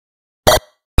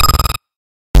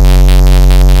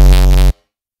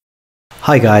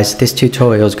Hi guys, this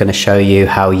tutorial is going to show you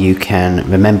how you can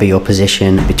remember your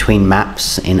position between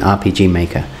maps in RPG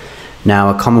Maker.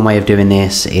 Now, a common way of doing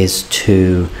this is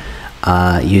to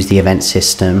use the event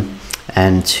system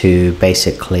and to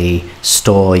basically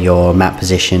store your map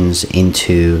positions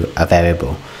into a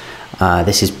variable.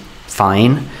 This is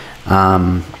fine.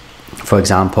 For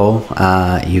example,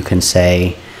 you can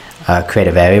say create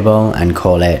a variable and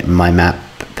call it my map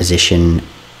position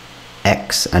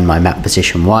X and my map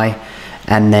position Y.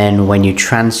 And then when you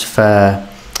transfer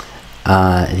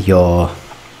your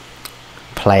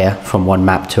player from one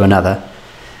map to another,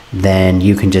 then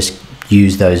you can just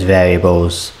use those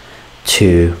variables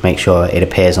to make sure it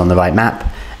appears on the right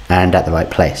map and at the right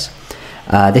place.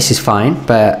 This is fine,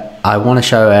 but I want to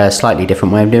show a slightly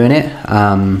different way of doing it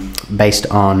based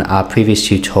on our previous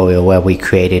tutorial where we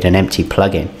created an empty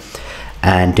plugin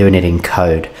and doing it in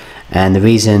code. And the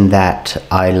reason that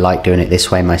I like doing it this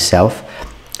way myself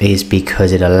is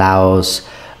because it allows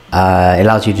you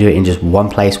to do it in just one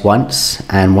place once,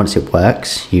 and once it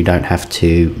works you don't have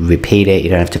to repeat it, you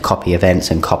don't have to copy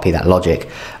events and copy that logic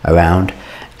around.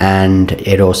 And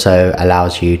it also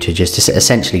allows you to just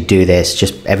essentially do this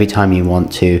just every time you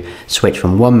want to switch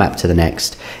from one map to the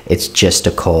next. It's just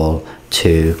a call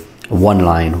to one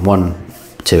line, my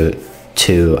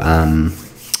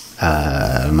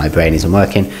brain isn't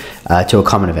working, to a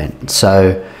common event.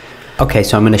 So okay,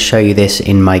 so I'm going to show you this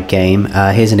in my game.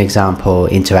 Here's an example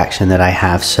interaction that I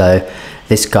have. So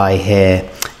this guy here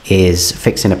is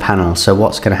fixing a panel. So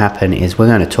what's going to happen is we're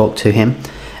going to talk to him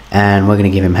and we're going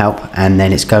to give him help, and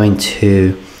then it's going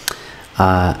to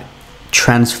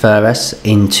transfer us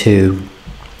into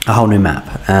a whole new map.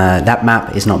 That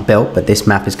map is not built, but this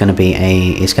map is going to be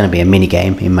a mini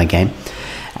game in my game.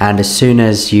 And as soon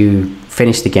as you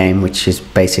finish the game, which is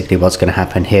basically what's going to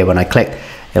happen here, when I click,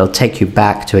 it'll take you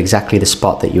back to exactly the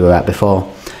spot that you were at before,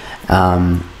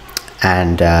 and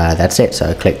that's it. So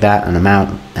I click that and I'm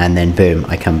out, and then boom,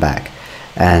 I come back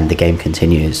and the game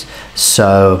continues.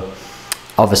 So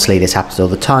obviously this happens all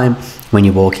the time when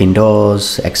you walk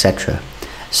indoors, etc.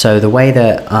 So the way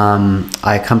that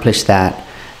I accomplish that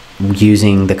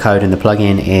using the code in the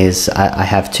plugin is I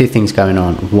have two things going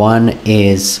on. One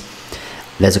is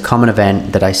there's a common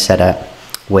event that I set up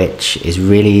which is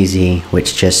really easy,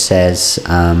 which just says,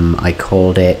 I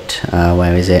called it,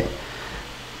 where is it?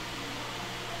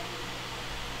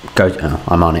 Oh,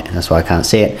 I'm on it, that's why I can't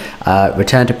see it.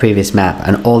 Return to previous map,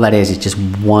 and all that is just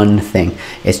one thing.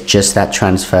 It's just that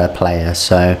transfer player.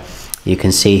 So you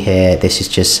can see here, this is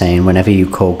just saying whenever you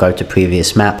call go to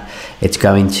previous map, it's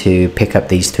going to pick up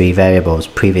these three variables: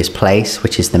 previous place,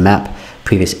 which is the map,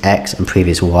 previous X, and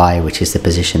previous Y, which is the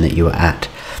position that you were at.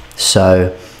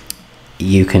 So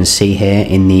you can see here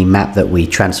in the map that we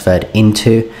transferred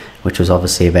into, which was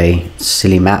obviously a very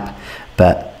silly map,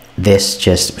 but this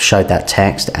just showed that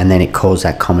text, and then it calls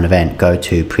that common event, go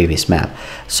to previous map.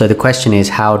 So the question is,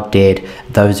 how did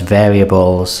those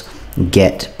variables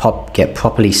get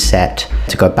properly set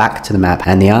to go back to the map?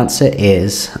 And the answer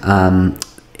is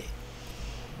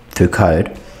through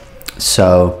code.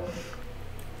 So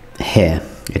here,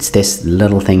 it's this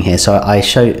little thing here. So I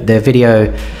showed the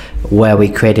video where we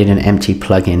created an empty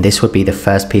plugin. This would be the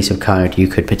first piece of code you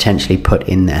could potentially put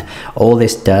in there. All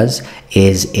this does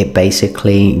is it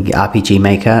basically, RPG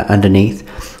Maker underneath,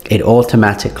 it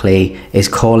automatically is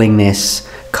calling this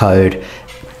code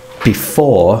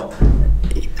before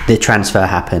the transfer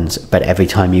happens, but every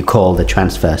time you call the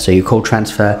transfer. So you call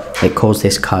transfer, it calls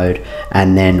this code,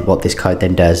 and then what this code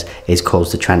then does is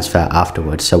calls the transfer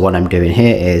afterwards. So what I'm doing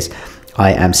here is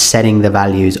I am setting the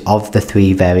values of the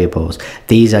three variables.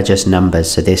 These are just numbers.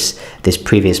 So this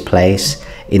previous place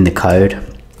in the code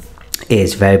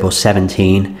is variable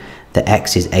 17, the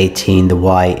X is 18, the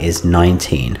Y is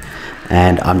 19.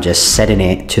 And I'm just setting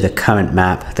it to the current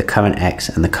map, the current X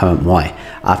and the current Y.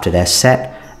 After they're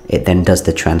set, it then does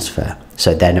the transfer.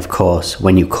 So then of course,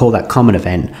 when you call that common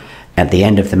event at the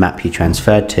end of the map you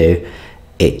transferred to,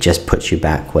 it just puts you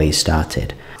back where you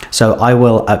started. So I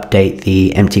will update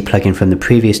the empty plugin from the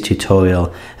previous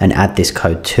tutorial and add this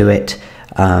code to it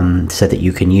so that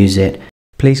you can use it.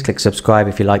 Please click subscribe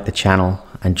if you like the channel,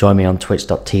 and join me on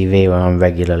twitch.tv where I'm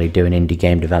regularly doing indie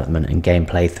game development and game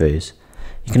playthroughs.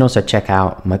 You can also check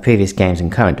out my previous games and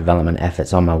current development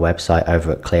efforts on my website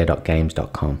over at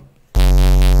clear.games.com.